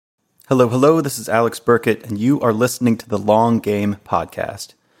Hello, hello, this is Alex Burkett, and you are listening to the Long Game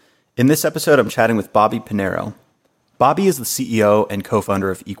Podcast. In this episode, I'm chatting with Bobby Pinero. Bobby is the CEO and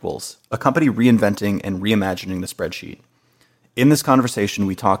co-founder of Equals, a company reinventing and reimagining the spreadsheet. In this conversation,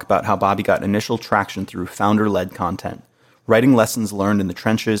 we talk about how Bobby got initial traction through founder-led content, writing lessons learned in the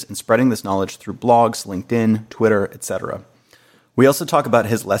trenches and spreading this knowledge through blogs, LinkedIn, Twitter, etc. We also talk about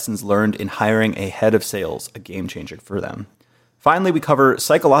his lessons learned in hiring a head of sales, a game changer for them. Finally, we cover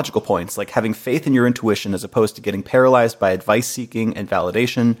psychological points like having faith in your intuition as opposed to getting paralyzed by advice seeking and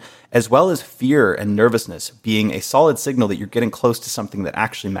validation, as well as fear and nervousness being a solid signal that you're getting close to something that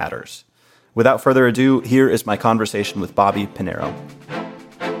actually matters. Without further ado, here is my conversation with Bobby Pinero.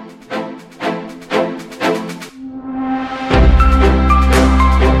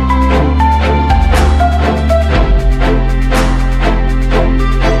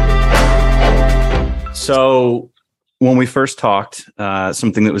 So when we first talked,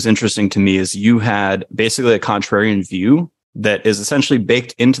 something that was interesting to me is you had basically a contrarian view that is essentially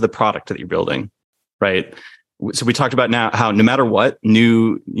baked into the product that you're building, right? So we talked about now how no matter what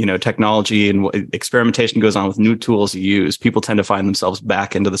new, technology and experimentation goes on with new tools you use, people tend to find themselves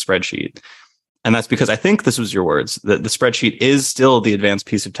back into the spreadsheet. And that's because I think this was your words, that the spreadsheet is still the advanced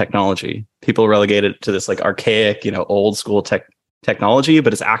piece of technology. People relegate it to this like archaic, old school technology,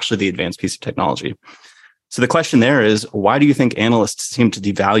 but it's actually the advanced piece of technology. So the question there is, why do you think analysts seem to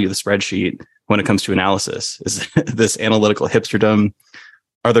devalue the spreadsheet when it comes to analysis? Is this analytical hipsterdom?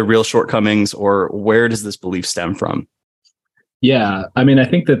 Are there real shortcomings, or where does this belief stem from? Yeah, I mean, I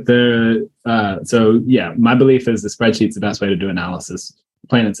think that my belief is the spreadsheet's the best way to do analysis,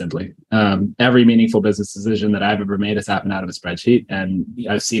 plain and simply. Every meaningful business decision that I've ever made has happened out of a spreadsheet. And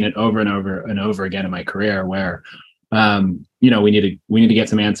I've seen it over and over and over again in my career where, we need to get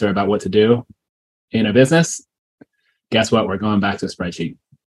some answer about what to do in a business. Guess what? We're going back to a spreadsheet.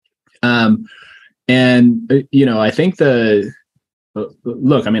 I think I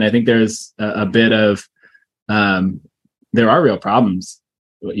think there's a bit of, there are real problems.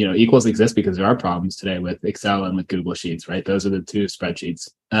 Equals exist because there are problems today with Excel and with Google Sheets, right? Those are the two spreadsheets.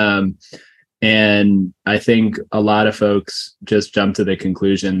 And I think a lot of folks just jump to the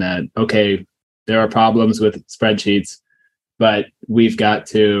conclusion that, okay, there are problems with spreadsheets, but we've got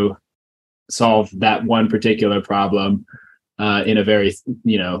to solve that one particular problem in a very,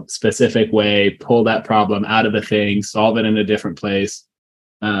 specific way, pull that problem out of the thing, solve it in a different place.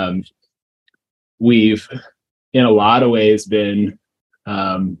 We've, in a lot of ways, been,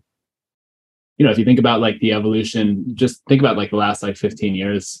 if you think about like the evolution, just think about like the last 15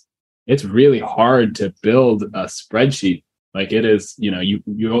 years, it's really hard to build a spreadsheet. Like it is, you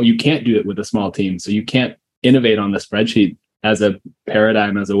can't do it with a small team. So you can't innovate on the spreadsheet as a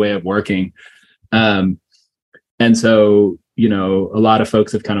paradigm, as a way of working. And so, a lot of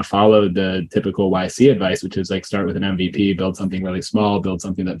folks have kind of followed the typical YC advice, which is like start with an MVP, build something really small, build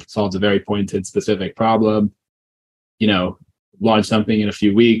something that solves a very pointed, specific problem, launch something in a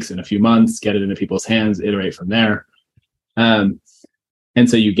few weeks, in a few months, get it into people's hands, iterate from there. And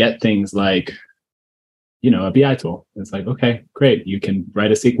so you get things like, a BI tool. It's like, okay, great. You can write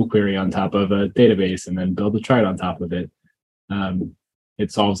a SQL query on top of a database and then build a chart on top of it.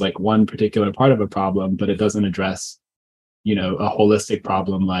 It solves like one particular part of a problem, but it doesn't address, a holistic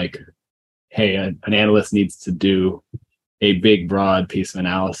problem like, hey, an analyst needs to do a big, broad piece of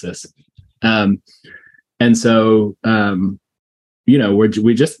analysis. And so,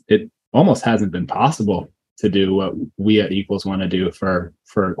 it almost hasn't been possible to do what we at Equals want to do for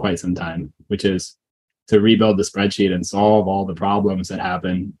quite some time, which is to rebuild the spreadsheet and solve all the problems that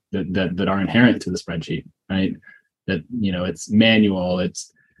happen that are inherent to the spreadsheet, right? That, it's manual,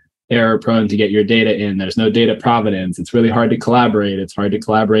 it's error prone to get your data in. There's no data provenance. It's really hard to collaborate. It's hard to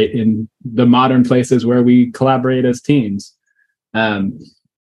collaborate in the modern places where we collaborate as teams. And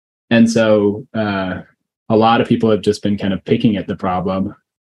so a lot of people have just been kind of picking at the problem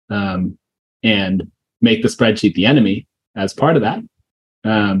and make the spreadsheet the enemy as part of that.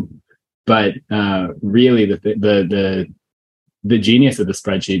 But really the genius of the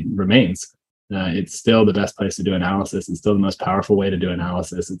spreadsheet remains. It's still the best place to do analysis. It's still the most powerful way to do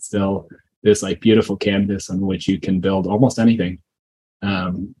analysis. It's still this like beautiful canvas on which you can build almost anything.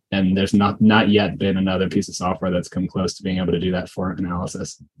 And there's not yet been another piece of software that's come close to being able to do that for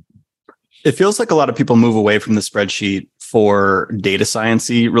analysis. It feels like a lot of people move away from the spreadsheet for data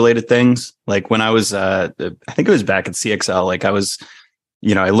science-y related things. Like when I was, I think it was back at CXL, like I was,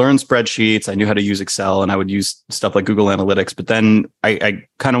 I learned spreadsheets, I knew how to use Excel, and I would use stuff like Google Analytics. But then I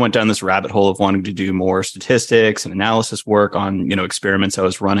kind of went down this rabbit hole of wanting to do more statistics and analysis work on, experiments I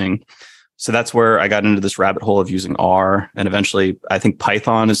was running. So that's where I got into this rabbit hole of using R. And eventually I think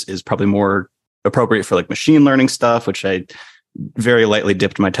Python is probably more appropriate for like machine learning stuff, which I very lightly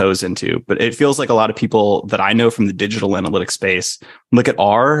dipped my toes into. But it feels like a lot of people that I know from the digital analytics space look at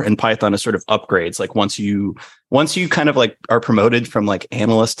R and Python as sort of upgrades. Like once you kind of like are promoted from like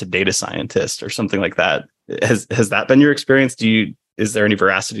analyst to data scientist or something like that. Has that been your experience? Is there any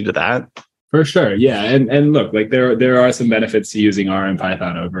veracity to that? For sure. Yeah. And look, like there are some benefits to using R and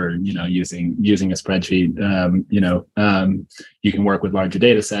Python over, using a spreadsheet. You can work with larger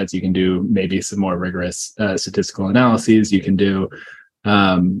data sets. You can do maybe some more rigorous statistical analyses. You can do,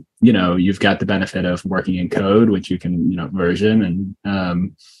 you've got the benefit of working in code, which you can, version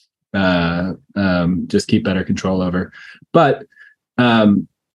and just keep better control over. But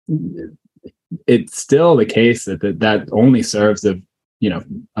it's still the case that only serves the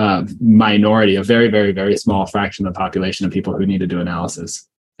minority, a very, very, very small fraction of the population of people who need to do analysis.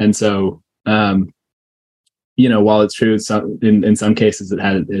 And so, while it's true, in some cases it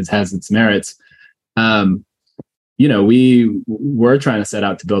has its merits, we're trying to set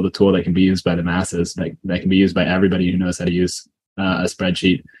out to build a tool that can be used by the masses, that can be used by everybody who knows how to use a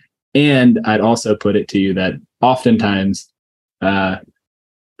spreadsheet. And I'd also put it to you that oftentimes,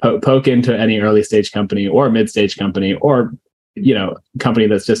 poke into any early stage company or mid stage company or company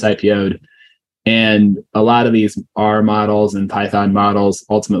that's just IPO'd. And a lot of these R models and Python models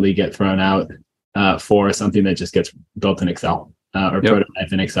ultimately get thrown out for something that just gets built in Excel or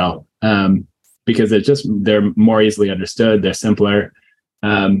prototyped in Excel because they're more easily understood. They're simpler.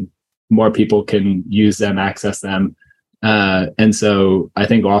 More people can use them, access them. And so I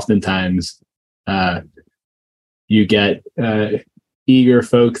think oftentimes you get eager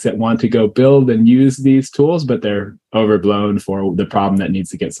folks that want to go build and use these tools, but they're overblown for the problem that needs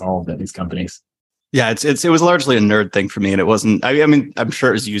to get solved at these companies. Yeah, it was largely a nerd thing for me, and it wasn't. I mean, I'm sure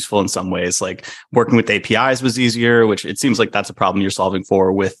it was useful in some ways. Like working with APIs was easier, which it seems like that's a problem you're solving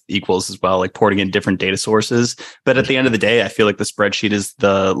for with Equals as well, like porting in different data sources. But at the end of the day, I feel like the spreadsheet is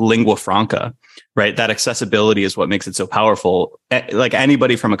the lingua franca, right? That accessibility is what makes it so powerful. Like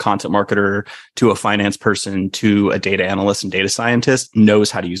anybody from a content marketer to a finance person to a data analyst and data scientist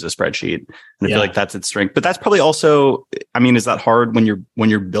knows how to use a spreadsheet, and I feel like that's its strength. But that's probably also, I mean, is that hard when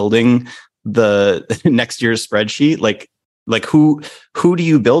you're building the next year's spreadsheet? Like who do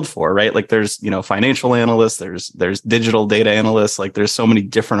you build for, right? Like there's, financial analysts, there's digital data analysts, like there's so many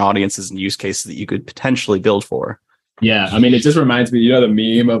different audiences and use cases that you could potentially build for. Yeah. I mean, it just reminds me, the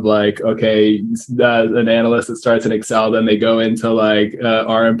meme of like, okay, an analyst that starts in Excel, then they go into like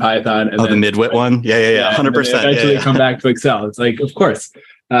R and Python. And then, the midwit one. Yeah. 100%. Eventually come back to Excel. It's like, of course,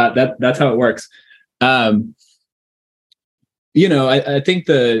 that's how it works. I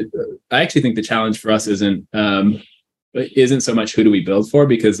actually think the challenge for us isn't so much who do we build for,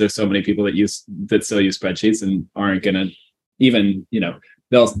 because there's so many people that still use spreadsheets and aren't going to even,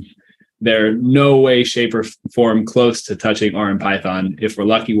 they're no way, shape, or form close to touching R and Python. If we're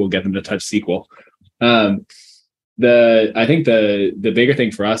lucky, we'll get them to touch SQL. I think the bigger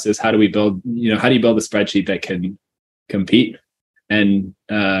thing for us is how do you build a spreadsheet that can compete and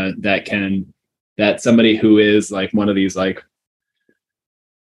that somebody who is like one of these like,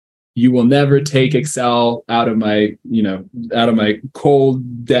 you will never take Excel out of my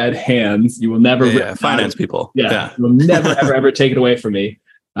cold, dead hands. You will never finance people. Yeah. You will never, ever take it away from me.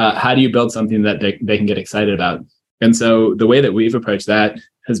 How do you build something that they can get excited about? And so the way that we've approached that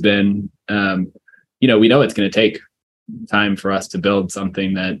has been, we know it's going to take time for us to build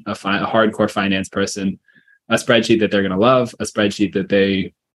something that a hardcore finance person, a spreadsheet that they're going to love, a spreadsheet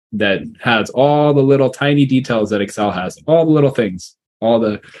that has all the little tiny details that Excel has, all the little things, all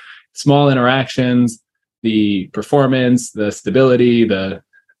the small interactions, the performance, the stability, the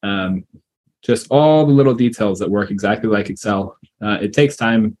just all the little details that work exactly like Excel. It takes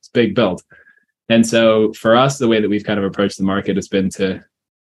time. It's a big build. And so for us, the way that we've kind of approached the market has been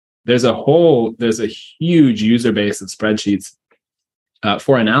there's a huge user base of spreadsheets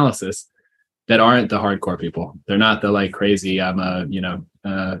for analysis that aren't the hardcore people. They're not the like crazy, I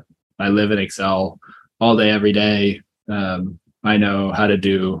live in Excel all day, every day. I know how to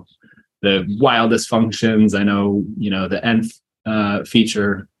do the wildest functions. I know, the nth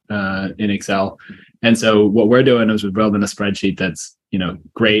feature in Excel. And so what we're doing is we're building a spreadsheet that's,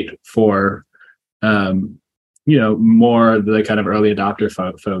 great for, more the kind of early adopter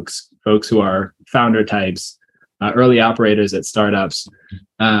folks who are founder types, early operators at startups,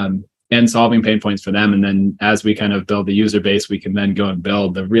 and solving pain points for them. And then as we kind of build the user base, we can then go and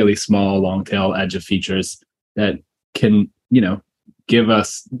build the really small, long tail edge of features that can,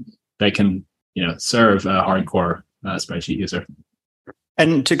 serve a hardcore spreadsheet user.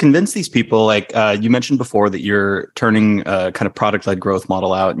 And to convince these people, like you mentioned before, that you're turning a kind of product-led growth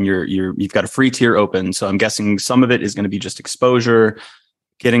model out, and you've got a free tier open. So I'm guessing some of it is going to be just exposure,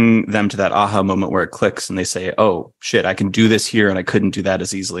 getting them to that aha moment where it clicks and they say, "Oh shit, I can do this here, and I couldn't do that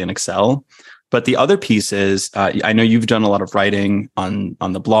as easily in Excel." But the other piece is, I know you've done a lot of writing on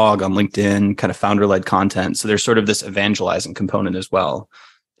the blog, on LinkedIn, kind of founder-led content. So there's sort of this evangelizing component as well.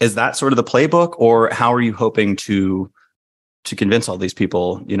 Is that sort of the playbook, or how are you hoping to convince all these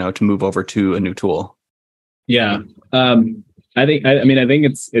people, to move over to a new tool? Yeah. I think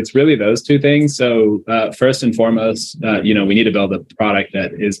it's really those two things. So first and foremost, we need to build a product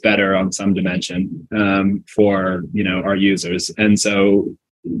that is better on some dimension for, our users. And so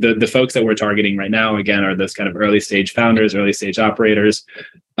the folks that we're targeting right now, again, are those kind of early stage founders, early stage operators.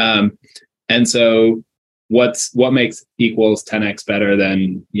 And so what makes Equals 10x better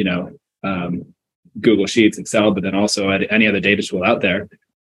than, Google Sheets, Excel, but then also any other data tool out there?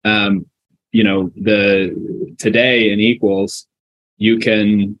 Today in Equals, you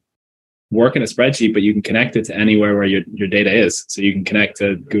can work in a spreadsheet, but you can connect it to anywhere where your data is. So you can connect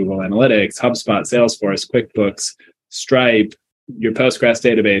to Google Analytics, HubSpot, Salesforce, QuickBooks, Stripe, your Postgres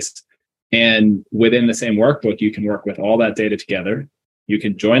database. And within the same workbook, you can work with all that data together. You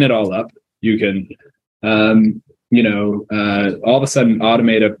can join it all up. You can, all of a sudden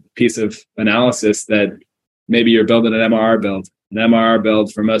automate a piece of analysis that maybe you're building an MRR build. An MRR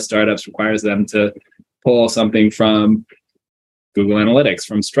build for most startups requires them to pull something from Google Analytics,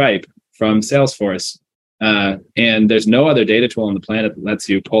 from Stripe, from Salesforce. And there's no other data tool on the planet that lets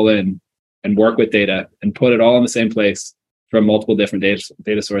you pull in and work with data and put it all in the same place from multiple different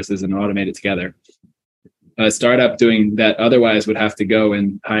data sources and automate it together. A startup doing that otherwise would have to go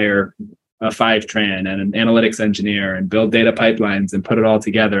and hire a Fivetran and an analytics engineer and build data pipelines and put it all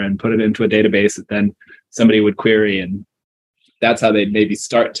together and put it into a database that then somebody would query. And that's how they'd maybe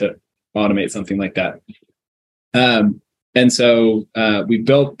start to automate something like that. And so we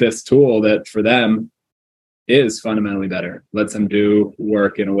built this tool that for them is fundamentally better, lets them do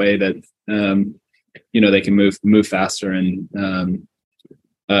work in a way that, they can move faster and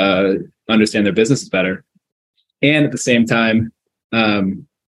understand their business better. And at the same time,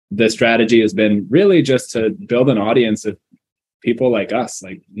 the strategy has been really just to build an audience of people like us.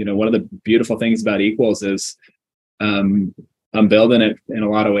 Like, one of the beautiful things about Equals is I'm building it in a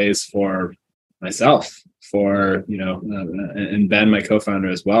lot of ways for myself, for, and Ben, my co-founder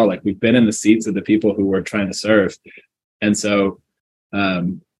as well. Like, we've been in the seats of the people who we're trying to serve. And so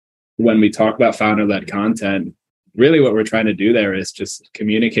when we talk about founder-led content, really what we're trying to do there is just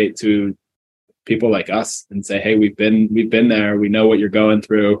communicate to people like us and say, hey, we've been there. We know what you're going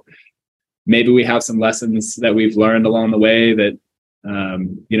through. Maybe we have some lessons that we've learned along the way that,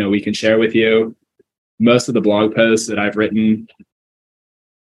 we can share with you. Most of the blog posts that I've written,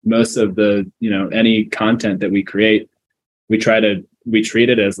 most of the, any content that we create, we treat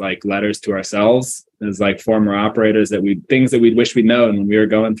it as like letters to ourselves, as like former operators things that we'd wish we'd known when we were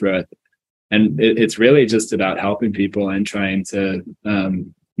going through it. And it's really just about helping people and trying to,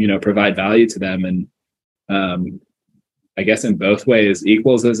 provide value to them. And I guess in both ways,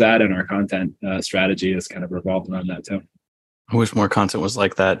 Equals is that, and our content strategy is kind of revolved around that too. I wish more content was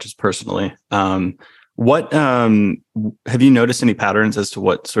like that, just personally. What have you noticed any patterns as to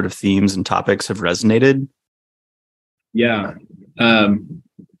what sort of themes and topics have resonated? Yeah, I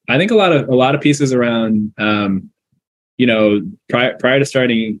think a lot of pieces around. Prior to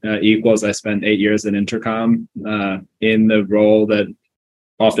starting Equals, I spent 8 years at Intercom in the role that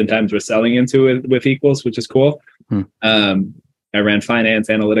oftentimes we're selling into with Equals, which is cool. I ran finance,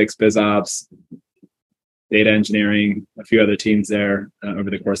 analytics, biz ops, data engineering, a few other teams there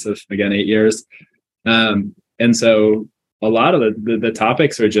over the course of, again, 8 years. And so a lot of the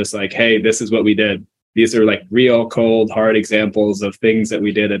topics are just like, hey, this is what we did. These are like real cold, hard examples of things that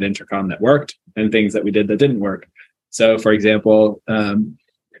we did at Intercom that worked and things that we did that didn't work. So, for example, one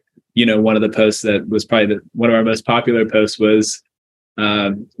of the posts that was probably one of our most popular posts was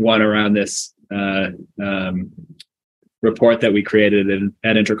one around this report that we created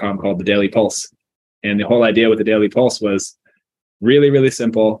at Intercom called the Daily Pulse. And the whole idea with the Daily Pulse was really, really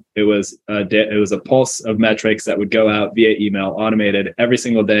simple. It was a pulse of metrics that would go out via email, automated every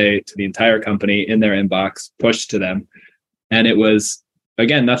single day to the entire company in their inbox, pushed to them. And it was,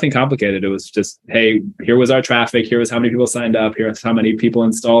 again, nothing complicated. It was just, hey, here was our traffic. Here was how many people signed up. Here's how many people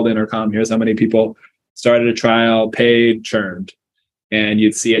installed Intercom. Here's how many people started a trial, paid, churned. And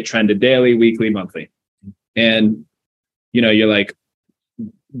you'd see it trended daily, weekly, monthly. And, you're like,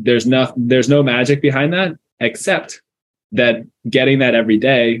 there's no magic behind that, except that getting that every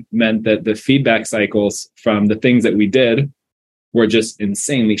day meant that the feedback cycles from the things that we did were just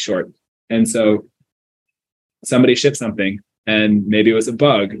insanely short. And so somebody shipped something, and maybe it was a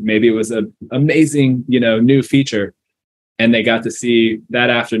bug, maybe it was an amazing, new feature. And they got to see that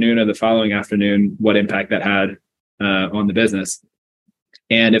afternoon or the following afternoon what impact that had on the business.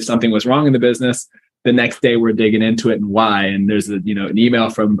 And if something was wrong in the business, the next day we're digging into it and why. And there's an email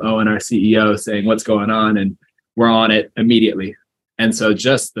from Owen, our CEO, saying what's going on, and we're on it immediately. And so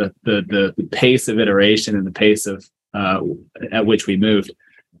just the pace of iteration and the pace of at which we moved,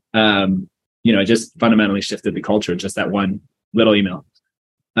 it just fundamentally shifted the culture. Just that one little email.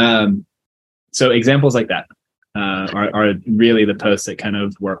 So examples like that are really the posts that kind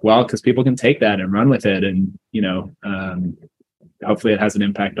of work well, because people can take that and run with it, and hopefully it has an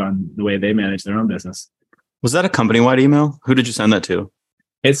impact on the way they manage their own business. Was that a company-wide email? Who did you send that to?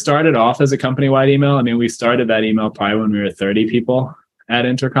 It started off as a company-wide email. I mean, we started that email probably when we were 30 people at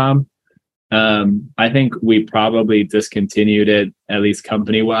Intercom. I think we probably discontinued it, at least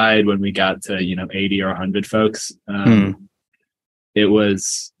company-wide, when we got to 80 or 100 folks. It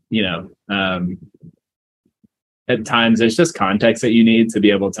was at times there's just context that you need to be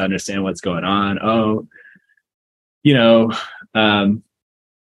able to understand what's going on. I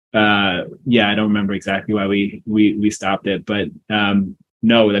don't remember exactly why we stopped it, but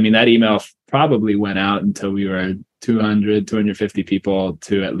no, I mean, that email probably went out until we were 200, 250 people,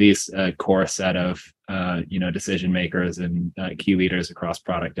 to at least a core set of, decision makers and key leaders across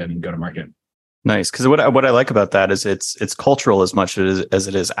product and go to market. Nice. Because what I like about that is it's cultural as much as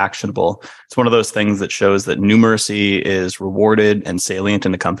it is actionable. It's one of those things that shows that numeracy is rewarded and salient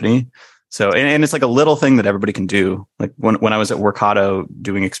in the company. So, and it's like a little thing that everybody can do. Like when I was at Workato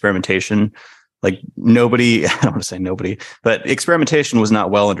doing experimentation, like nobody, I don't want to say nobody, but experimentation was not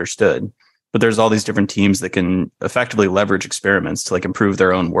well understood. But there's all these different teams that can effectively leverage experiments to like improve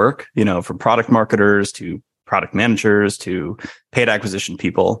their own work, from product marketers to product managers to paid acquisition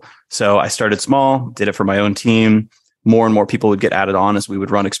people. So I started small, did it for my own team. More and more people would get added on as we would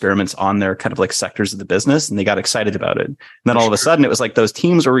run experiments on their kind of like sectors of the business, and they got excited about it. And then all of a sudden it was like those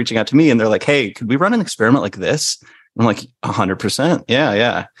teams were reaching out to me and they're like, hey, could we run an experiment like this? I'm like, 100%.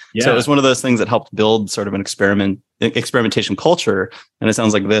 Yeah. So it was one of those things that helped build sort of an experimentation culture. And it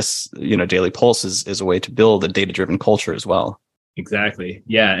sounds like this, Daily Pulse is a way to build a data-driven culture as well. Exactly.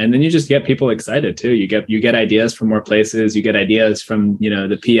 Yeah. And then you just get people excited too. You get ideas from more places. You get ideas from,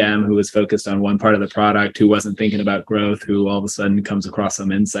 the PM who was focused on one part of the product, who wasn't thinking about growth, who all of a sudden comes across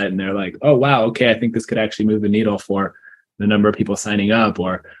some insight and they're like, oh, wow, okay, I think this could actually move the needle for the number of people signing up.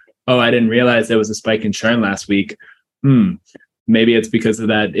 Or, oh, I didn't realize there was a spike in churn last week. Maybe it's because of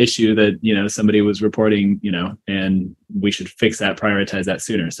that issue that, somebody was reporting, and we should fix that, prioritize that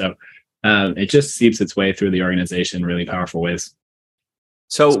sooner. So it just seeps its way through the organization in really powerful ways.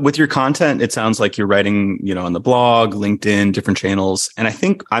 So with your content, it sounds like you're writing, on the blog, LinkedIn, different channels. And I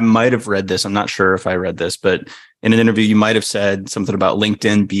think I might have read this. I'm not sure if I read this, but in an interview, you might have said something about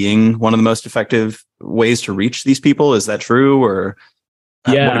LinkedIn being one of the most effective ways to reach these people. Is that true? Or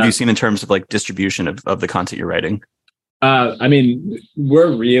what have you seen in terms of like distribution of the content you're writing? I mean,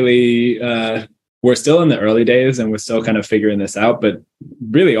 we're really, we're still in the early days and we're still kind of figuring this out, but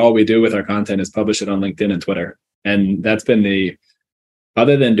really all we do with our content is publish it on LinkedIn and Twitter. And that's been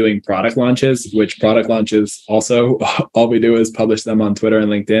other than doing product launches, which product launches also, all we do is publish them on Twitter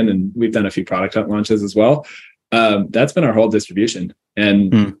and LinkedIn. And we've done a few product launches as well. That's been our whole distribution.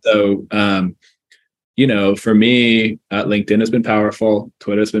 And so, for me, LinkedIn has been powerful.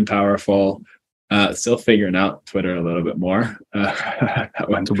 Twitter's been powerful. Still figuring out Twitter a little bit more.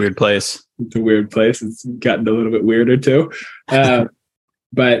 It's a weird place. It's a weird place. It's gotten a little bit weirder too.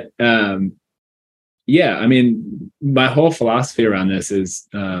 Yeah, I mean, my whole philosophy around this is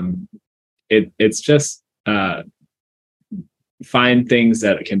it's just find things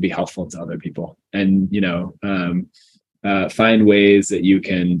that can be helpful to other people, and find ways that you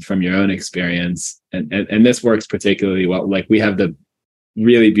can, from your own experience, and this works particularly well. Like, we have the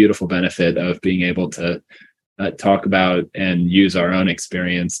really beautiful benefit of being able to talk about and use our own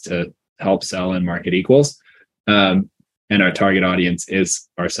experience to help sell and market equals, and our target audience is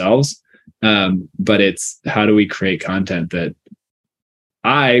ourselves. But it's how do we create content that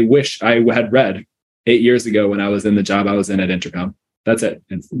I wish I had read 8 years ago when I was in the job I was in at Intercom. That's it.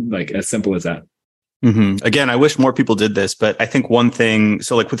 It's like as simple as that. Mm-hmm. Again, I wish more people did this, but I think one thing,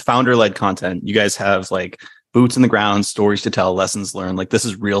 so like with founder-led content, you guys have like boots in the ground, stories to tell, lessons learned. Like, this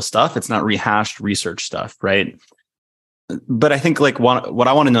is real stuff. It's not rehashed research stuff, right? But I think like what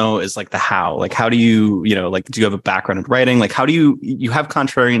I want to know is like the how. Like, how do you, like, do you have a background in writing? Like, how do you have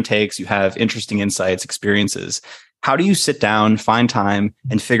contrarian takes, you have interesting insights, experiences. How do you sit down, find time,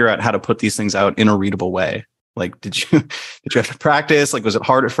 and figure out how to put these things out in a readable way? Like, did you have to practice? Like, was it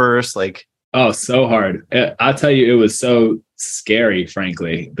hard at first? Like, Oh, so hard. I'll tell you, it was so scary,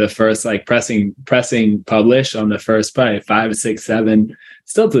 frankly. The first like pressing publish on the first probably 5, 6, 7.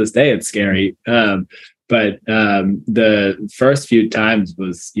 Still to this day, it's scary. But the first few times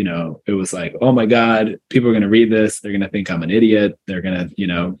was, it was like, oh my God, people are going to read this. They're going to think I'm an idiot. They're going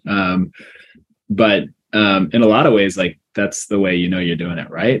to, but in a lot of ways, like that's the way you're doing it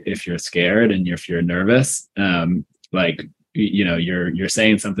right. If you're scared and if you're nervous, like you're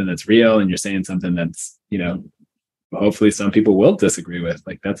saying something that's real, and you're saying something that's hopefully some people will disagree with.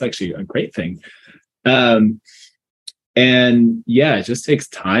 Like that's actually a great thing. And yeah, it just takes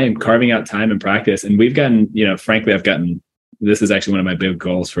time, carving out time and practice. And we've gotten, frankly, this is actually one of my big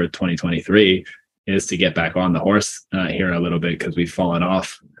goals for 2023 is to get back on the horse here a little bit, because we've fallen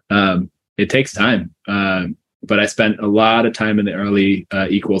off. It takes time. But I spent a lot of time in the early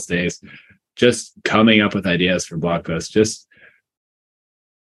Equals days just coming up with ideas for blog posts, just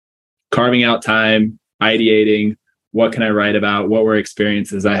carving out time, ideating, what can I write about? What were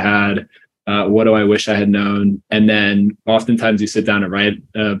experiences I had? What do I wish I had known? And then oftentimes you sit down and write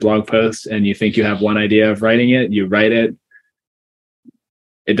a blog post and you think you have one idea of writing it, you write it.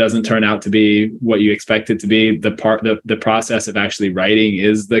 It doesn't turn out to be what you expect it to be. The process of actually writing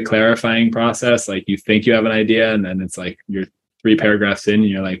is the clarifying process. Like you think you have an idea, and then it's like you're 3 paragraphs in and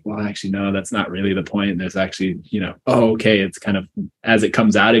you're like, well, actually, no, that's not really the point. There's actually, oh, okay. It's kind of, as it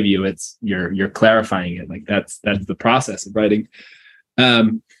comes out of you, it's you're clarifying it. Like that's the process of writing.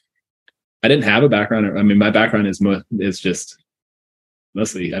 I didn't have a background. I mean, my background is just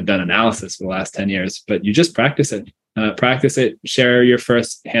mostly I've done analysis for the last 10 years, but you just practice it. Share your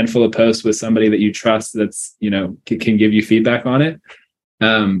first handful of posts with somebody that you trust that's, can give you feedback on it.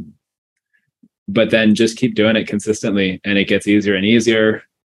 But then just keep doing it consistently, and it gets easier and easier.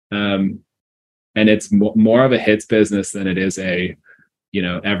 And it's more of a hits business than it is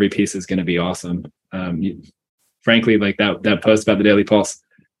every piece is going to be awesome. Frankly, like that post about the Daily Pulse,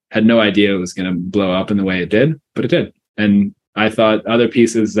 had no idea it was going to blow up in the way it did, but it did. And I thought other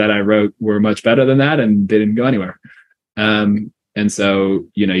pieces that I wrote were much better than that, and they didn't go anywhere. And so,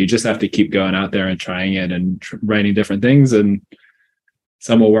 you just have to keep going out there and trying it and writing different things, and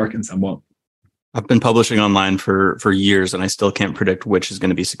some will work and some won't. I've been publishing online for years, and I still can't predict which is going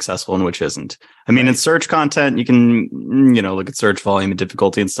to be successful and which isn't. I mean, in search content, you can, look at search volume and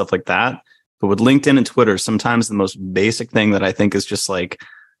difficulty and stuff like that. But with LinkedIn and Twitter, sometimes the most basic thing that I think is just like,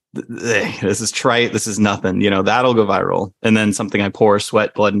 this is trite, this is nothing, that'll go viral. And then something I pour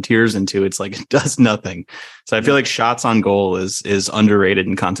sweat, blood, and tears into, it's like, it does nothing. So I feel like shots on goal is underrated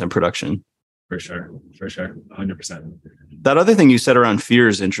in content production. For sure. 100%. That other thing you said around fear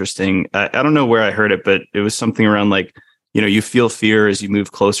is interesting. I don't know where I heard it, but it was something around like, you feel fear as you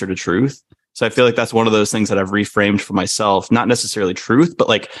move closer to truth. So I feel like that's one of those things that I've reframed for myself, not necessarily truth, but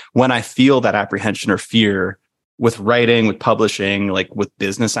like when I feel that apprehension or fear with writing, with publishing, like with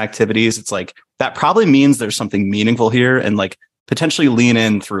business activities, it's like, that probably means there's something meaningful here, and like potentially lean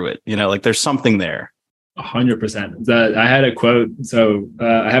in through it. Like there's something there. 100%. I had a quote. So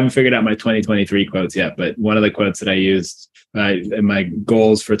I haven't figured out my 2023 quotes yet, but one of the quotes that I used in my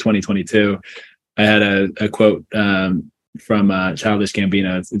goals for 2022, I had a quote from Childish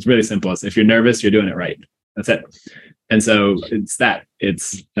Gambino. It's really simple. It's, if you're nervous, you're doing it right. That's it. And so it's that.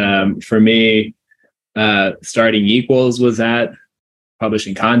 It's for me, starting Equals was that,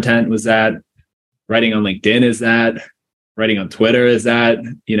 publishing content was that, writing on LinkedIn is that, writing on Twitter is that.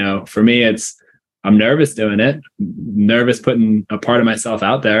 For me, it's, I'm nervous doing it, nervous putting a part of myself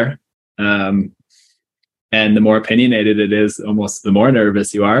out there. And the more opinionated it is, almost the more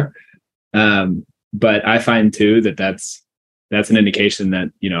nervous you are. But I find too that's an indication that,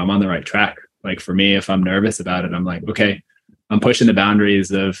 I'm on the right track. Like for me, if I'm nervous about it, I'm like, okay, I'm pushing the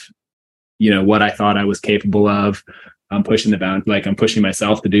boundaries of, what I thought I was capable of. I'm pushing I'm pushing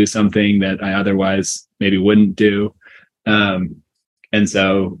myself to do something that I otherwise maybe wouldn't do. And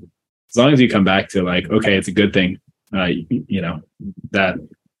so as long as you come back to like, okay, it's a good thing, that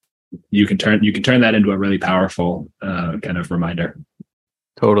you can turn that into a really powerful kind of reminder.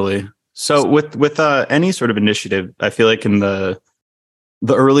 Totally. So with any sort of initiative, I feel like in the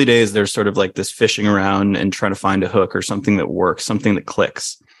early days, there's sort of like this fishing around and trying to find a hook or something that works, something that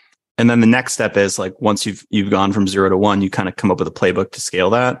clicks. And then the next step is like, once you've gone from 0 to 1, you kind of come up with a playbook to scale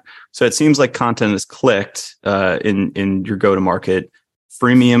that. So it seems like content is clicked in your go-to-market.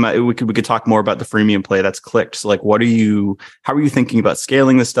 Freemium, we could talk more about the freemium play that's clicked. So like, how are you thinking about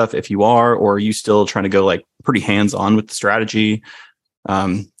scaling this stuff, if you are, or are you still trying to go like pretty hands-on with the strategy?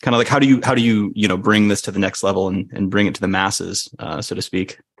 Kind of like, how do you bring this to the next level and bring it to the masses, so to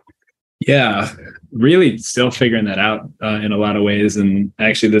speak? Yeah, really still figuring that out in a lot of ways. And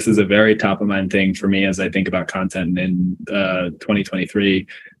actually, this is a very top of mind thing for me as I think about content in 2023.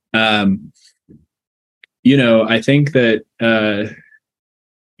 I think that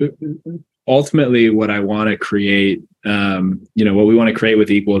ultimately what I want to create, what we want to create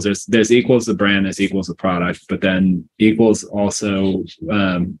with Equals, there's Equals the brand, there's Equals the product, but then Equals also,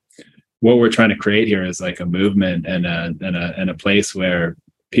 what we're trying to create here is like a movement and a place where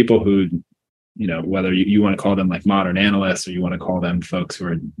people who, whether you want to call them like modern analysts or you want to call them folks who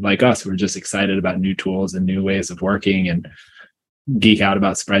are like us, who are just excited about new tools and new ways of working and geek out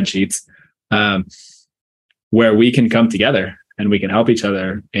about spreadsheets, where we can come together and we can help each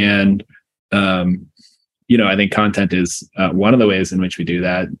other. And, I think content is one of the ways in which we do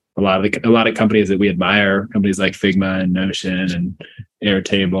that. A lot of companies that we admire, companies like Figma and Notion and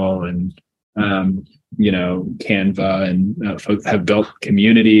Airtable and, Canva and folks have built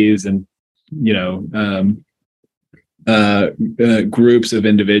communities and, groups of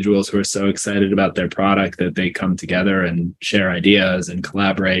individuals who are so excited about their product that they come together and share ideas and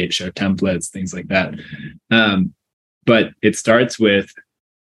collaborate, share templates, things like that. But it starts with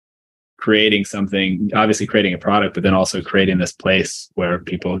creating something, obviously creating a product, but then also creating this place where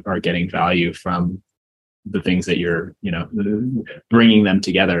people are getting value from the things that you're, bringing them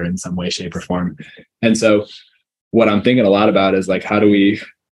together in some way, shape, or form. And so what I'm thinking a lot about is like, how do we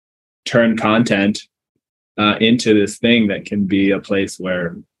turn content into this thing that can be a place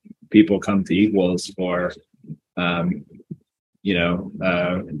where people come to Equals for,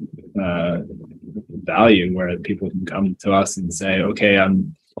 value, where people can come to us and say, okay,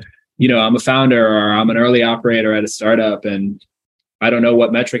 I'm a founder or I'm an early operator at a startup and I don't know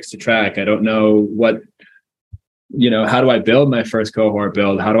what metrics to track. I don't know what, how do I build my first cohort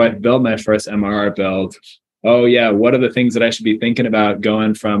build? How do I build my first MRR build? Oh yeah, what are the things that I should be thinking about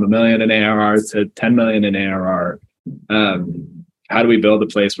going from $1 million in ARR to 10 million in ARR? How do we build a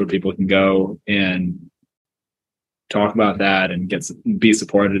place where people can go and talk about that and be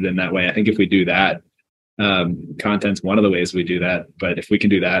supported in that way? I think if we do that, content's one of the ways we do that. But if we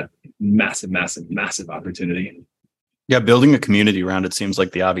can do that, massive opportunity. Yeah, building a community around it seems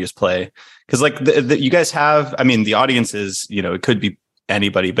like the obvious play. Because like you guys have, I mean, the audience is, it could be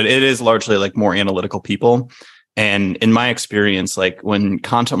anybody, but it is largely like more analytical people. And in my experience, like when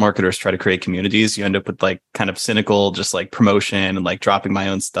content marketers try to create communities, you end up with like kind of cynical, just like promotion and like dropping my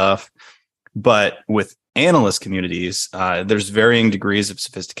own stuff. But with analyst communities, there's varying degrees of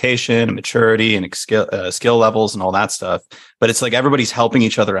sophistication and maturity and skill levels and all that stuff. But it's like everybody's helping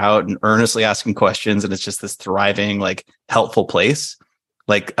each other out and earnestly asking questions. And it's just this thriving, like helpful place.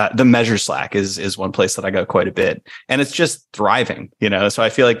 Like the Measure Slack is one place that I go quite a bit, and it's just thriving, So I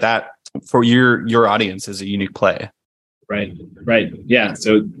feel like that for your audience is a unique play. Right. Yeah.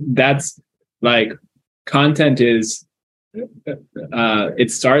 So that's like content is.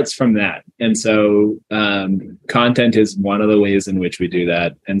 It starts from that. And so content is one of the ways in which we do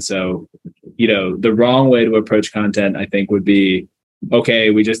that. And so, the wrong way to approach content, I think, would be,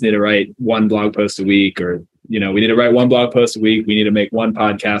 okay, we just need to write one blog post a week, or, we need to write one blog post a week. We need to make one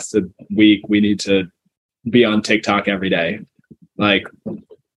podcast a week. We need to be on TikTok every day. Like,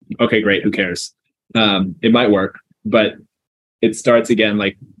 okay, great. Who cares? It might work, but it starts again,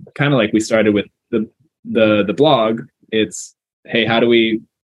 like kind of like we started with the blog. It's, hey, how do we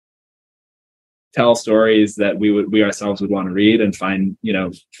tell stories that we ourselves would want to read and find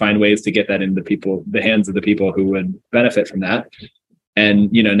ways to get that into the hands of the people who would benefit from that.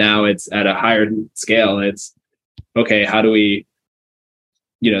 And, now it's at a higher scale. It's, okay, how do we,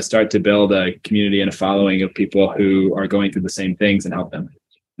 start to build a community and a following of people who are going through the same things and help them.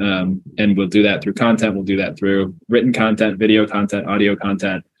 And we'll do that through content. We'll do that through written content, video content, audio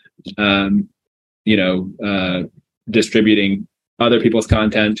content, distributing other people's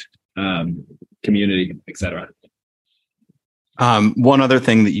content, community, etc. One other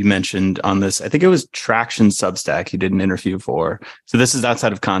thing that you mentioned on this, I think it was Traction Substack you did an interview for. So this is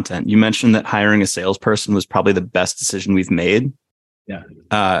outside of content. You mentioned that hiring a salesperson was probably the best decision we've made. Yeah.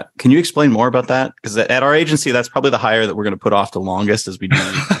 Can you explain more about that? Because at our agency, that's probably the hire that we're going to put off the longest as we do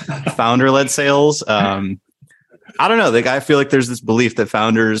founder-led sales. I don't know. Like, I feel like there's this belief that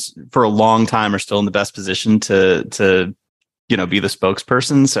founders for a long time are still in the best position to be the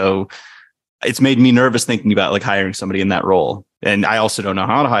spokesperson. So it's made me nervous thinking about like hiring somebody in that role. And I also don't know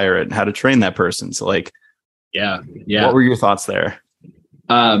how to hire it and how to train that person. So like, yeah. What were your thoughts there?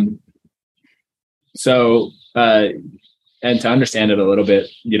 And to understand it a little bit,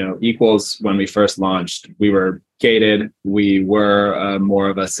 Equals, when we first launched, we were gated. We were more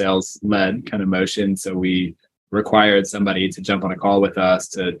of a sales-led kind of motion. So we required somebody to jump on a call with us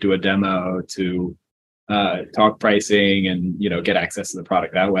to do a demo, to talk pricing and, get access to the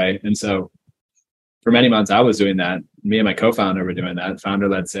product that way. And so for many months, I was doing that. Me and my co-founder were doing that,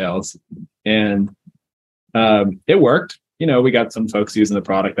 founder-led sales. And it worked. We got some folks using the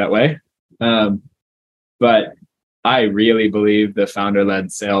product that way. But I really believe the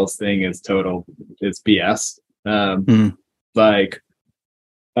founder-led sales thing is it's BS.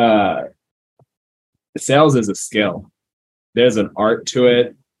 Sales is a skill. There's an art to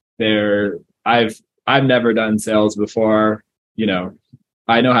it. I've never done sales before.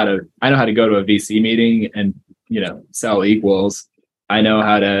 I know how to go to a VC meeting and, sell equals. I know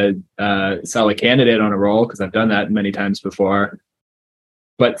how to sell a candidate on a roll because I've done that many times before.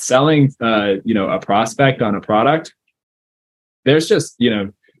 But selling, a prospect on a product, there's just,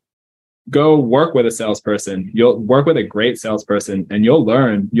 go work with a salesperson. You'll work with a great salesperson and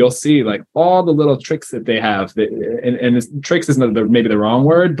you'll see like all the little tricks that they have. And tricks is maybe the wrong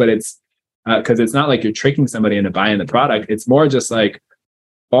word, but it's because it's not like you're tricking somebody into buying the product. It's more just like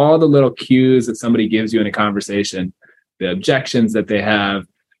all the little cues that somebody gives you in a conversation, the objections that they have,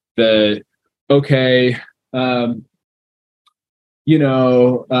 hey,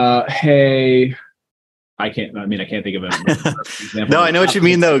 I can't think of an example. No, I know what you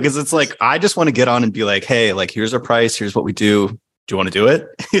mean though, because it's like, I just want to get on and be like, hey, like, here's our price. Here's what we do. Do you want to do it?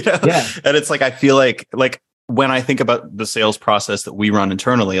 Yeah. And it's like, I feel like when I think about the sales process that we run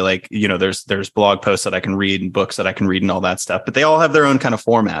internally, like, there's blog posts that I can read and books that I can read and all that stuff, but they all have their own kind of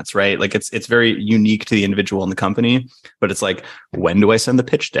formats, right? Like it's very unique to the individual in the company, but it's like, when do I send the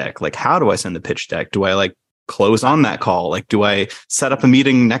pitch deck? Like, how do I send the pitch deck? Do I like close on that call? Like, do I set up a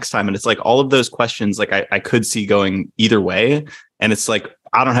meeting next time? And it's like all of those questions, like I could see going either way. And it's like,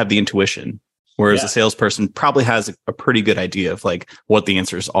 I don't have the intuition. Whereas a salesperson probably has a pretty good idea of like what the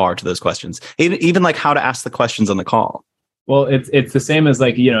answers are to those questions, even like how to ask the questions on the call. Well, it's the same as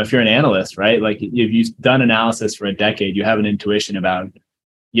like, if you're an analyst, right? Like if you've done analysis for a decade, you have an intuition about,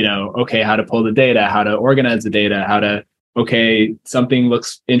 how to pull the data, how to organize the data, something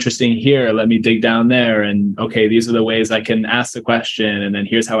looks interesting here. Let me dig down there. And these are the ways I can ask the question. And then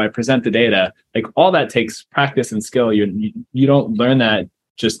here's how I present the data. Like all that takes practice and skill. You don't learn that.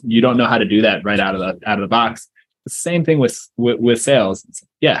 You don't know how to do that right out of the box. The same thing with sales.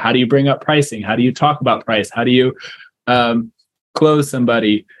 How do you bring up pricing? How do you talk about price? How do you close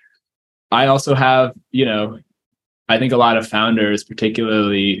somebody? I also have, I think a lot of founders,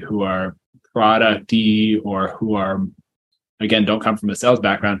 particularly who are product-y or who are, again, don't come from a sales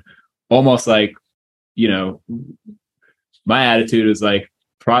background, almost like, my attitude is like,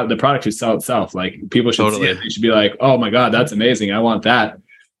 the product should sell itself. Like people should see it. They should be like, oh my God, that's amazing. I want that.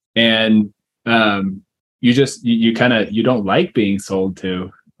 And you don't like being sold to.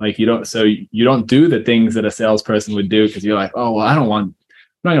 Like you don't do the things that a salesperson would do because you're like, oh well, I'm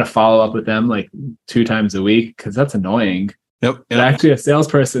not going to follow up with them like 2 times a week because that's annoying. Yep. But actually a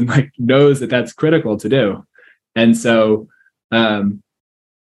salesperson like knows that that's critical to do. And so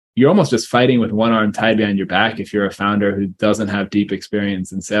you're almost just fighting with one arm tied behind your back if you're a founder who doesn't have deep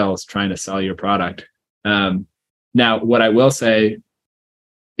experience in sales trying to sell your product. Now, what I will say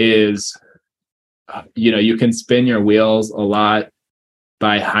is, you can spin your wheels a lot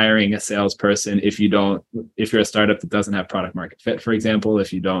by hiring a salesperson if you're a startup that doesn't have product market fit, for example,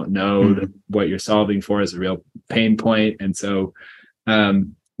 if you don't know what you're solving for is a real pain point. And so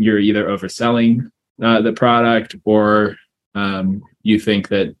you're either overselling the product or you think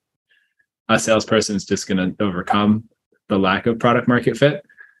that a salesperson is just going to overcome the lack of product market fit.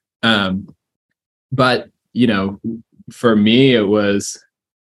 But, for me, it was,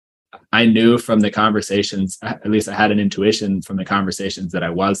 I knew from the conversations, at least I had an intuition from the conversations that I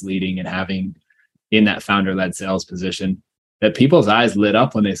was leading and having in that founder-led sales position, that people's eyes lit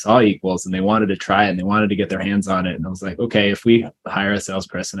up when they saw equals and they wanted to try it and they wanted to get their hands on it. And I was like, okay, if we hire a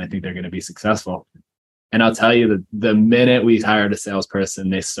salesperson, I think they're going to be successful. And I'll tell you that the minute we hired a salesperson,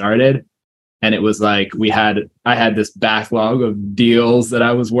 they started. And it was like I had this backlog of deals that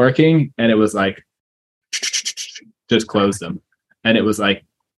I was working, and it was like, just close them. And it was like,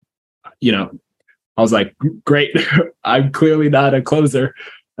 I was like, great, I'm clearly not a closer.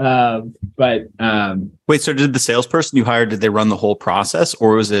 Wait, so did the salesperson you hired, did they run the whole process,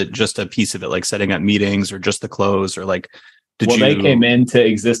 or was it just a piece of it, like setting up meetings or just the close, or like, they came into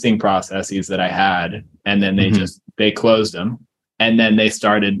existing processes that I had, and then they closed them. And then they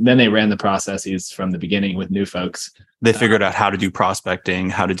ran the processes from the beginning with new folks. They figured out how to do prospecting,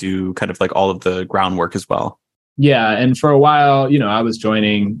 how to do kind of like all of the groundwork as well. Yeah. And for a while, I was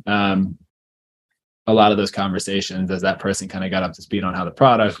joining a lot of those conversations as that person kind of got up to speed on how the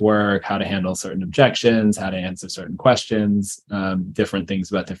product worked, how to handle certain objections, how to answer certain questions, different things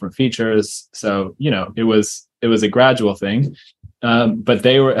about different features. So, it was a gradual thing, but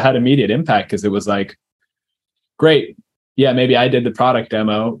they had immediate impact because it was like, great. Yeah, maybe I did the product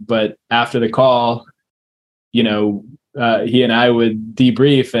demo, but after the call, he and I would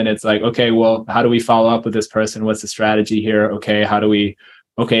debrief, and it's like, okay, well, how do we follow up with this person? What's the strategy here?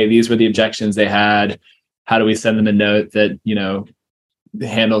 Okay, these were the objections they had. How do we send them a note that,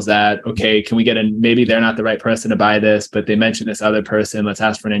 handles that? Okay, can we maybe they're not the right person to buy this, but they mentioned this other person. Let's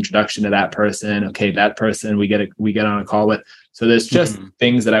ask for an introduction to that person. Okay, that person we get on a call with. So there's just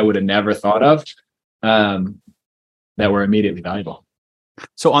things that I would have never thought of that were immediately valuable.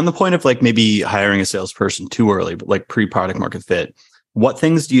 So on the point of like maybe hiring a salesperson too early, but like pre-product market fit, what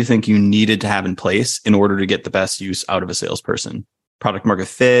things do you think you needed to have in place in order to get the best use out of a salesperson? Product market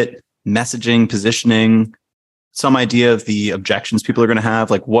fit, messaging, positioning, some idea of the objections people are going to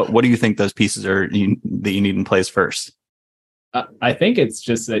have. Like what do you think those pieces are that you need in place first? I think it's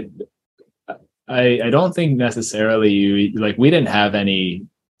just that I don't think necessarily we didn't have any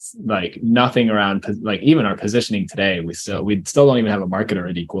nothing around even our positioning today. We still don't even have a marketer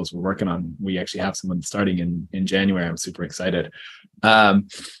at Equals. We're working on. We actually have someone starting in January. I'm super excited.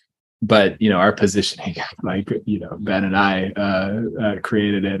 But our positioning, Ben and I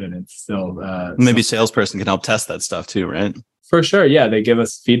created it, and it's still maybe salesperson can help test that stuff too, right? For sure, yeah. They give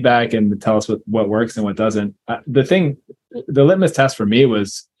us feedback and tell us what works and what doesn't. The litmus test for me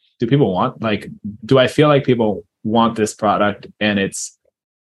was: do people want? Do I feel like people want this product and it's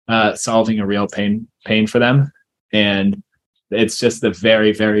solving a real pain for them? And it's just the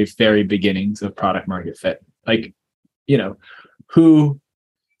very, very, very beginnings of product market fit. Who,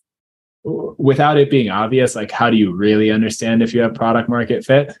 without it being obvious, how do you really understand if you have product market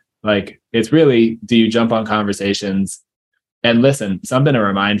fit? It's really, do you jump on conversations and listen? Something to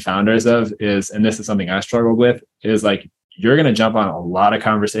remind founders of is, and this is something I struggled with, is you're going to jump on a lot of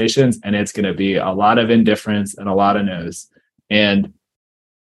conversations and it's going to be a lot of indifference and a lot of no's. And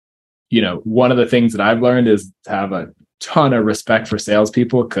one of the things that I've learned is to have a ton of respect for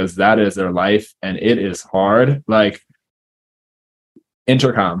salespeople, because that is their life and it is hard.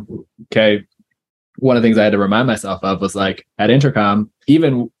 Intercom. Okay. One of the things I had to remind myself of was at Intercom,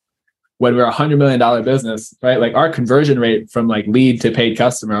 even when we were $100 million business, right? Our conversion rate from lead to paid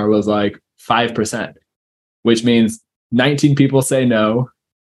customer was 5%, which means 19 people say no,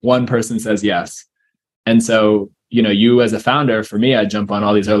 one person says yes. And so, you as a founder, for me, I'd jump on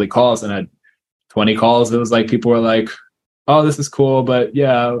all these early calls and I had 20 calls. It was people were like, oh, this is cool, but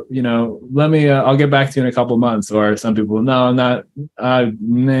yeah, let me, I'll get back to you in a couple of months. Or some people, no, I'm not,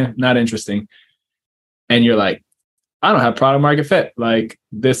 not interesting. And you're like, I don't have product market fit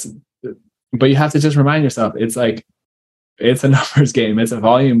this, but you have to just remind yourself, it's a numbers game. It's a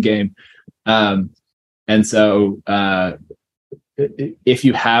volume game. And so, if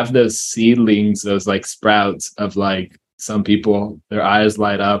you have those seedlings, those sprouts of some people, their eyes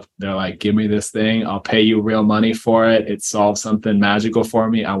light up. They're like, give me this thing. I'll pay you real money for it. It solves something magical for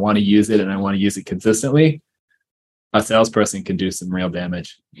me. I want to use it and I want to use it consistently. A salesperson can do some real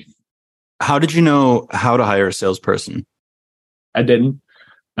damage. How did you know how to hire a salesperson? I didn't.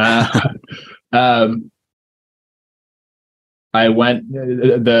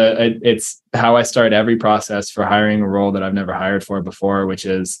 It's how I start every process for hiring a role that I've never hired for before, which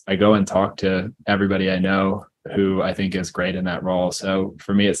is I go and talk to everybody I know who I think is great in that role. So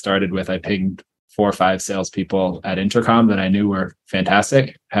for me, it started with I pinged 4 or 5 salespeople at Intercom that I knew were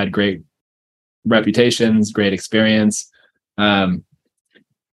fantastic, had great reputations, great experience. And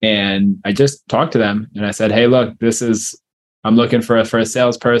I just talked to them and I said, hey, look, I'm looking for a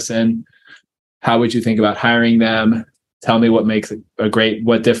salesperson. How would you think about hiring them? Tell me what makes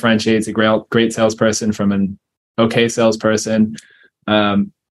what differentiates a great salesperson from an okay salesperson.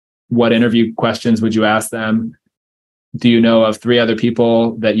 What interview questions would you ask them? Do you know of 3 other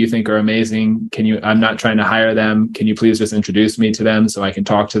people that you think are amazing? I'm not trying to hire them. Can you please just introduce me to them so I can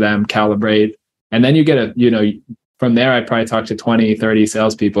talk to them, calibrate? And then you get from there, I'd probably talk to 20, 30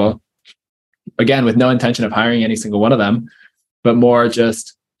 salespeople, again, with no intention of hiring any single one of them, but more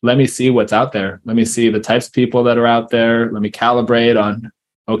just, let me see what's out there. Let me see the types of people that are out there. Let me calibrate on,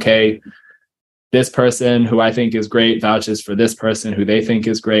 okay, this person who I think is great vouches for this person who they think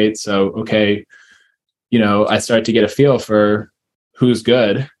is great. So, okay, I start to get a feel for who's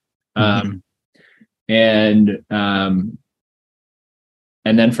good. Mm-hmm. And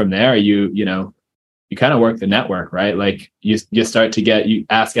then from there, you kind of work the network, right? You start to you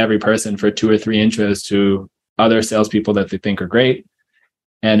ask every person for 2 or 3 intros to other salespeople that they think are great.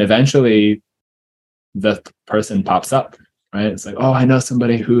 And eventually the person pops up, right? It's like, oh, I know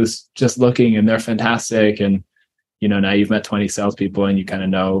somebody who's just looking and they're fantastic. And, now you've met 20 salespeople and you kind of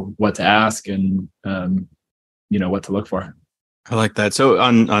know what to ask and, what to look for. I like that. So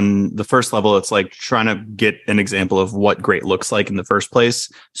on the first level, it's like trying to get an example of what great looks like in the first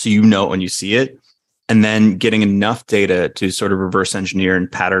place, so when you see it, and then getting enough data to sort of reverse engineer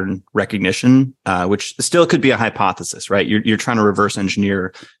and pattern recognition, which still could be a hypothesis, right? You're trying to reverse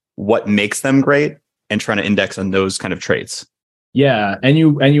engineer what makes them great and trying to index on those kind of traits. Yeah, and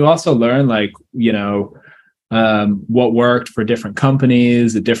you also learn what worked for different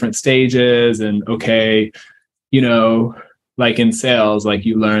companies at different stages, and like in sales, like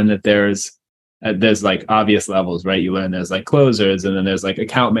you learn that there's like obvious levels, right? You learn there's like closers, and then there's like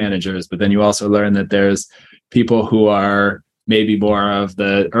account managers, but then you also learn that there's people who are maybe more of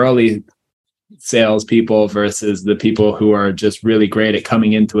the early sales people versus the people who are just really great at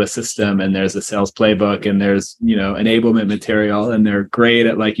coming into a system, and there's a sales playbook and there's enablement material, and they're great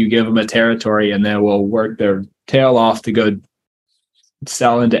at, like, you give them a territory and they will work their tail off to go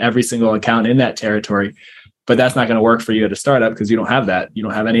sell into every single account in that territory. But that's not going to work for you at a startup because you don't have that. You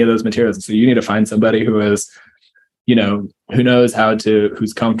don't have any of those materials. So you need to find somebody who is, who knows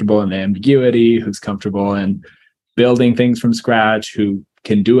who's comfortable in the ambiguity, who's comfortable in building things from scratch, who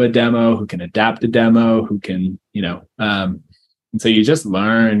can do a demo, who can adapt a demo, who can, and so you just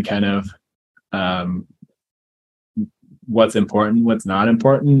learn kind of what's important, what's not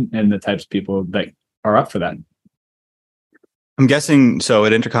important, and the types of people that are up for that. I'm guessing, so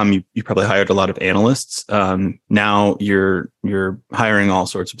at Intercom, you probably hired a lot of analysts. Now you're hiring all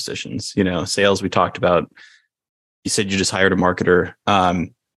sorts of positions. Sales, we talked about. You said you just hired a marketer.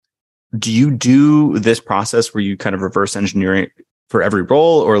 Do you do this process where you kind of reverse engineering for every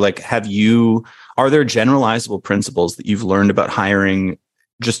role, or like are there generalizable principles that you've learned about hiring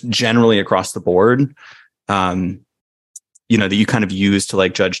just generally across the board? That you kind of use to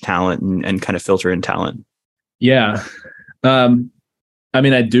like judge talent and kind of filter in talent? Yeah.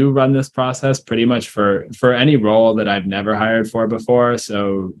 I do run this process pretty much for any role that I've never hired for before.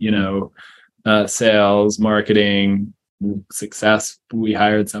 So, sales, marketing, success, we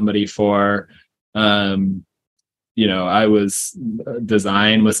hired somebody for, I was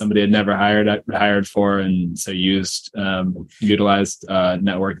design with somebody I'd never hired for. And so utilized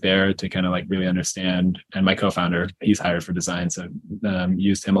network there to kind of like really understand. And my co-founder, he's hired for design. So,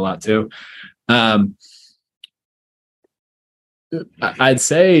 used him a lot too. I'd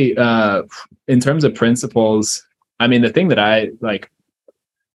say in terms of principles, the thing that I like,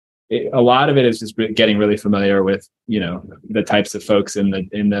 a lot of it is just getting really familiar with, the types of folks in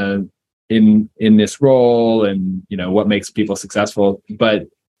this role and, what makes people successful. But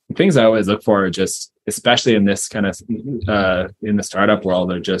things I always look for are just, especially in this kind of, in the startup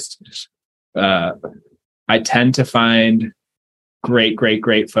world, are just, I tend to find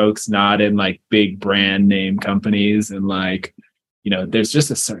great folks not in like big brand name companies, and like, there's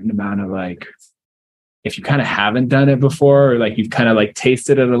just a certain amount of like, if you kind of haven't done it before, or like you've kind of like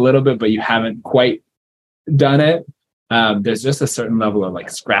tasted it a little bit, but you haven't quite done it. There's just a certain level of like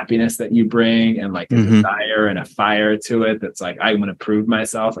scrappiness that you bring, and like a desire and a fire to it. That's like, I'm going to prove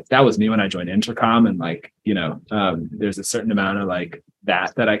myself. Like that was me when I joined Intercom, and like, there's a certain amount of like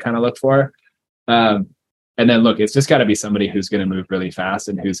that I kind of look for. And then look, it's just got to be somebody who's going to move really fast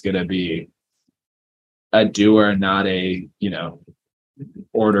and who's going to be a doer, not a,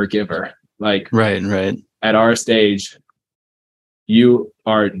 order giver. Like, right. At our stage, you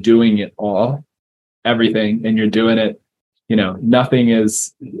are doing it all, everything, and you're doing it, nothing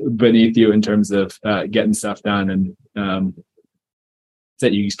is beneath you in terms of getting stuff done. And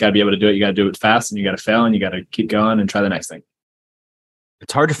that you just got to be able to do it. You got to do it fast, and you got to fail, and you got to keep going and try the next thing.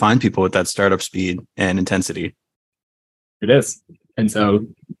 It's hard to find people with that startup speed and intensity. It is. And so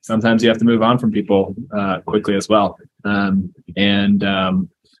sometimes you have to move on from people quickly as well. I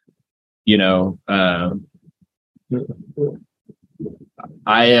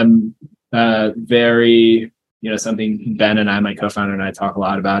am very, something Ben and I, my co-founder, and I talk a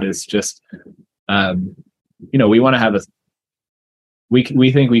lot about is just, we want to have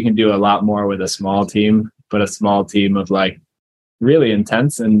we think we can do a lot more with a small team, but a small team of like really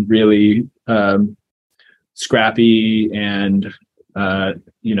intense and really scrappy and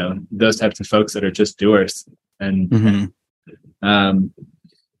those types of folks that are just doers. And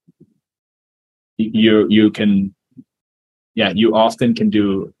you can, you often can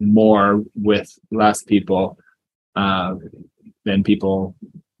do more with less people than people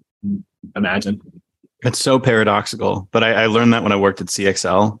imagine. It's so paradoxical, but I learned that when I worked at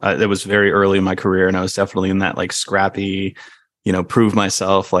CXL. It was very early in my career, and I was definitely in that like scrappy, prove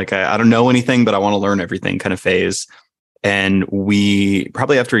myself. Like I don't know anything, but I want to learn everything kind of phase. And we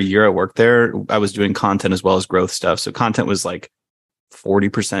probably after a year I worked there, I was doing content as well as growth stuff. So content was like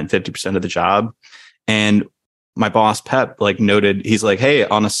 40%, 50% of the job. And my boss, Pep, like noted, he's like, hey,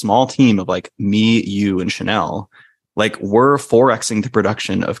 on a small team of like me, you, and Chanel, like we're 4xing the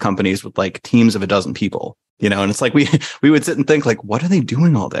production of companies with like teams of a dozen people, and it's like we would sit and think like, what are they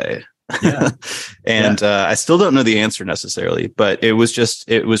doing all day? Yeah. And I still don't know the answer necessarily, but it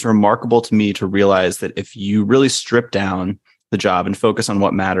was remarkable to me to realize that if you really strip down the job and focus on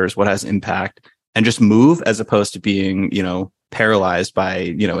what matters, what has impact, and just move as opposed to being, paralyzed by,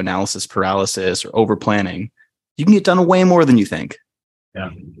 analysis paralysis or over planning, you can get done way more than you think. Yeah.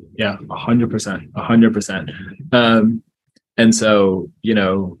 100%. And so,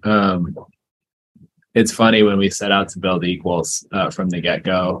 it's funny when we set out to build Equals from the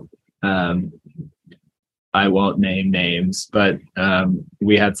get-go. I won't name names, but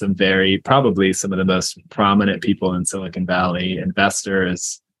we had probably some of the most prominent people in Silicon Valley,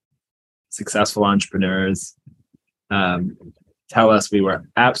 investors, successful entrepreneurs, tell us we were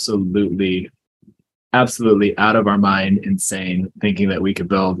absolutely out of our mind insane thinking that we could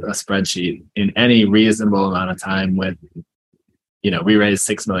build a spreadsheet in any reasonable amount of time with, we raised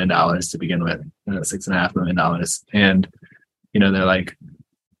 $6 million to begin with, $6.5 million. And, they're like,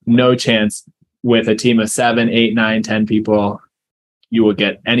 no chance with a team of 7, 8, 9, 10 people, you will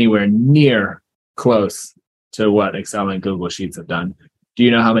get anywhere near close to what Excel and Google Sheets have done. Do you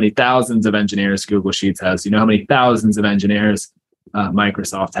know how many thousands of engineers Google Sheets has? Do you know how many thousands of engineers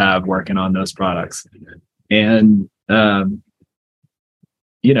Microsoft have working on those products? And,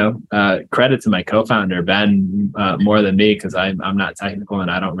 credit to my co-founder, Ben, more than me, because I'm not technical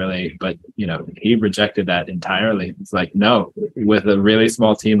and I don't really, but, he rejected that entirely. It's like, no, with a really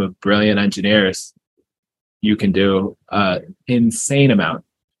small team of brilliant engineers, you can do insane amount.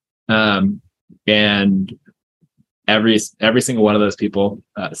 And every single one of those people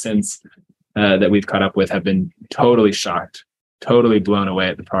since that we've caught up with have been totally shocked, totally blown away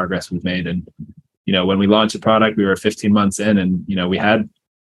at the progress we've made. And, when we launched the product, we were 15 months in and, we had,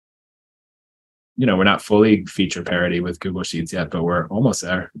 we're not fully feature parity with Google Sheets yet, but we're almost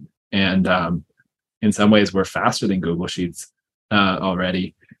there. And in some ways, we're faster than Google Sheets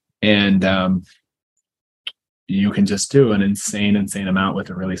already. And you can just do an insane amount with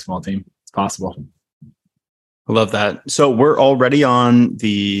a really small team. It's possible. I love that. So we're already on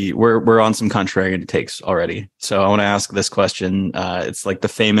we're on some contrarian takes already. So I want to ask this question. It's like the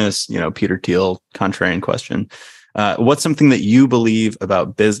famous, Peter Thiel contrarian question. What's something that you believe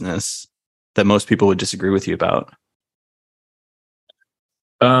about business that most people would disagree with you about?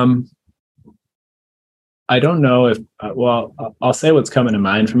 I don't know if, I'll say what's coming to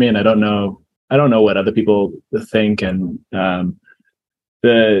mind for me, and I don't know what other people think. And the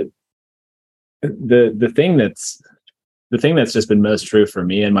thing that's just been most true for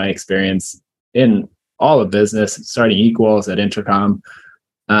me in my experience in all of business, starting Equals at Intercom,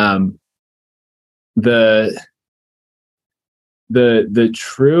 the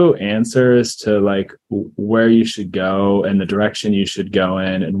true answers to like where you should go and the direction you should go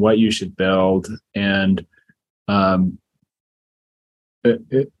in and what you should build. And I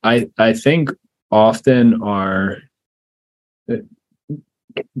think often are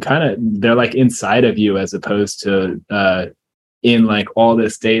kind of, they're like inside of you as opposed to in like all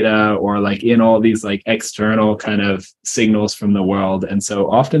this data or like in all these like external kind of signals from the world. And so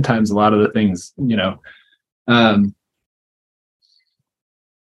oftentimes a lot of the things,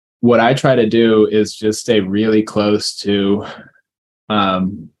 what I try to do is just stay really close to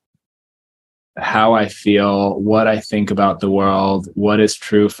how I feel, what I think about the world, what is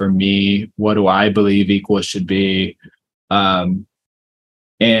true for me, what do I believe Equals should be, and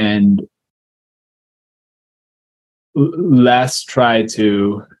less try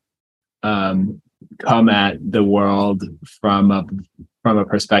to come at the world from a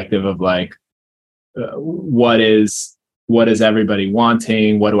perspective of like, what is everybody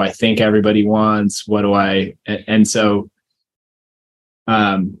wanting? What do I think everybody wants? And so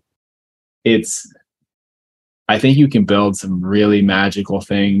I think you can build some really magical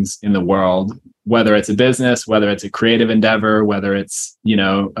things in the world, whether it's a business, whether it's a creative endeavor, whether it's,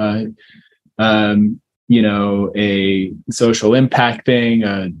 a social impact thing,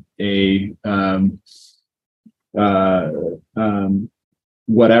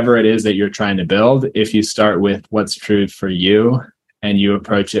 whatever it is that you're trying to build. If you start with what's true for you and you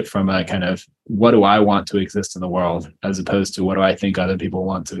approach it from a kind of, what do I want to exist in the world, as opposed to what do I think other people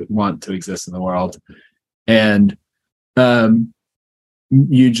want to exist in the world. And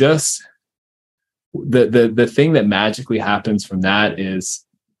you just, the thing that magically happens from that is,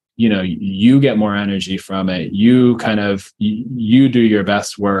 you get more energy from it. You you do your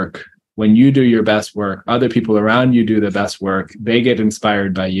best work. When you do your best work, other people around you do the best work. They get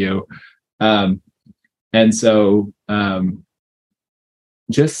inspired by you. And so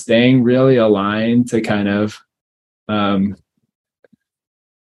just staying really aligned to kind of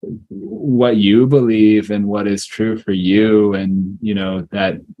what you believe and what is true for you, and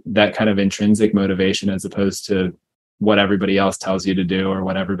that kind of intrinsic motivation, as opposed to what everybody else tells you to do, or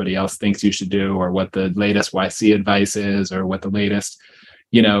what everybody else thinks you should do, or what the latest YC advice is, or what the latest,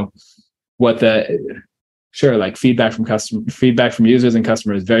 like feedback from users and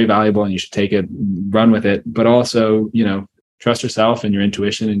customers is very valuable, and you should take it, run with it, but also, trust yourself and your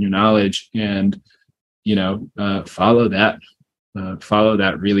intuition and your knowledge, and, follow that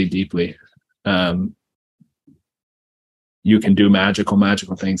really deeply. You can do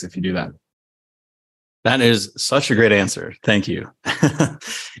magical things if you do that. That is such a great answer. Thank you.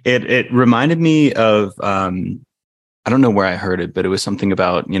 It reminded me of, I don't know where I heard it, but it was something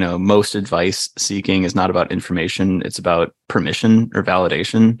about, most advice seeking is not about information. It's about permission or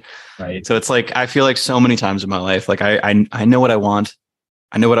validation. Right. So it's like, I feel like so many times in my life, like I know what I want.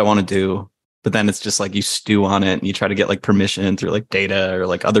 I know what I want to do, but then it's just like you stew on it and you try to get like permission through like data or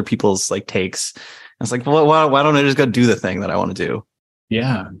like other people's like takes. And it's like, well, why don't I just go do the thing that I want to do?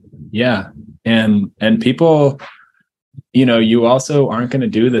 Yeah. Yeah. And people, you also aren't going to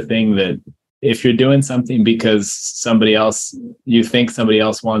do the thing that, if you're doing something because you think somebody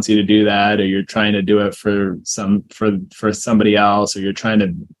else wants you to do that, or you're trying to do it for somebody else, or you're trying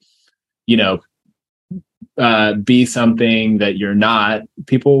to, be something that you're not,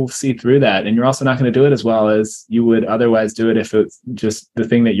 people see through that. And you're also not going to do it as well as you would otherwise do it if it's just the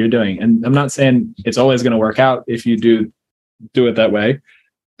thing that you're doing. And I'm not saying it's always going to work out if you do it that way,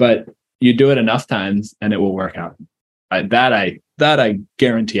 but you do it enough times and it will work out. That I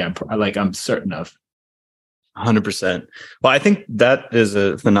guarantee. I'm certain of. 100%. Well, I think that is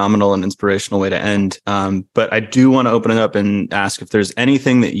a phenomenal and inspirational way to end. But I do want to open it up and ask if there's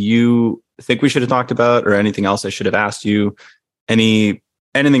anything that you think we should have talked about, or anything else I should have asked you. Anything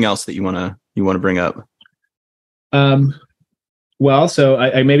else that you want to bring up? Well, so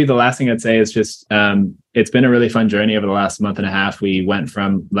I maybe the last thing I'd say is just, it's been a really fun journey over the last month and a half. We went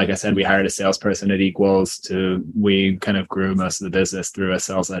from, like I said, we hired a salesperson at Equals to we kind of grew most of the business through a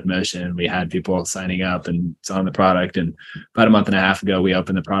sales-led motion. We had people signing up and selling the product. And about a month and a half ago, we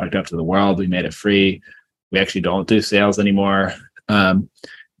opened the product up to the world. We made it free. We actually don't do sales anymore.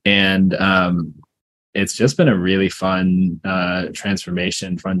 It's just been a really fun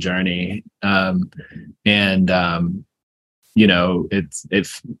transformation, fun journey.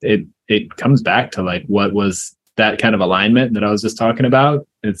 It comes back to like, what was that kind of alignment that I was just talking about?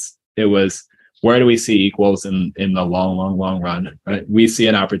 It was, where do we see Equals in the long run, right? We see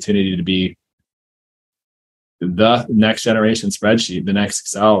an opportunity to be the next generation spreadsheet, the next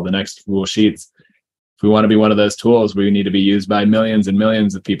Excel, the next Google Sheets. If we want to be one of those tools, we need to be used by millions and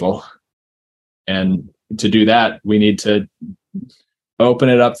millions of people. And to do that, we need to open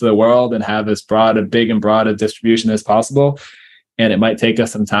it up to the world and have as big and broad a distribution as possible. And it might take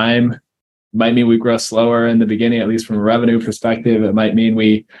us some time. It might mean we grow slower in the beginning, at least from a revenue perspective. It might mean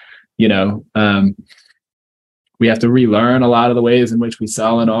we have to relearn a lot of the ways in which we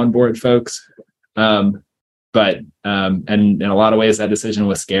sell and onboard folks. But in a lot of ways, that decision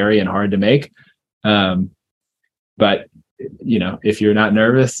was scary and hard to make. But if you're not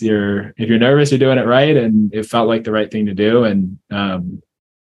nervous, you're doing it right, and it felt like the right thing to do. And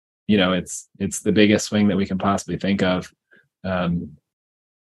it's the biggest swing that we can possibly think of.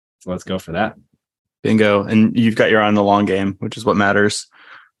 So let's go for that. Bingo. And you've got your eye on the long game, which is what matters.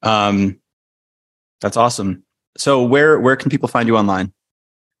 That's awesome. So where can people find you online?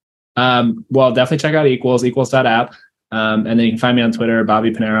 Well, definitely check out equals.app. And then you can find me on Twitter,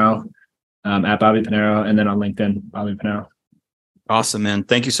 Bobby Pinero, at Bobby Pinero, and then on LinkedIn, Bobby Pinero. Awesome, man.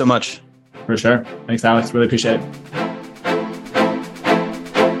 Thank you so much. For sure. Thanks, Alex. Really appreciate it.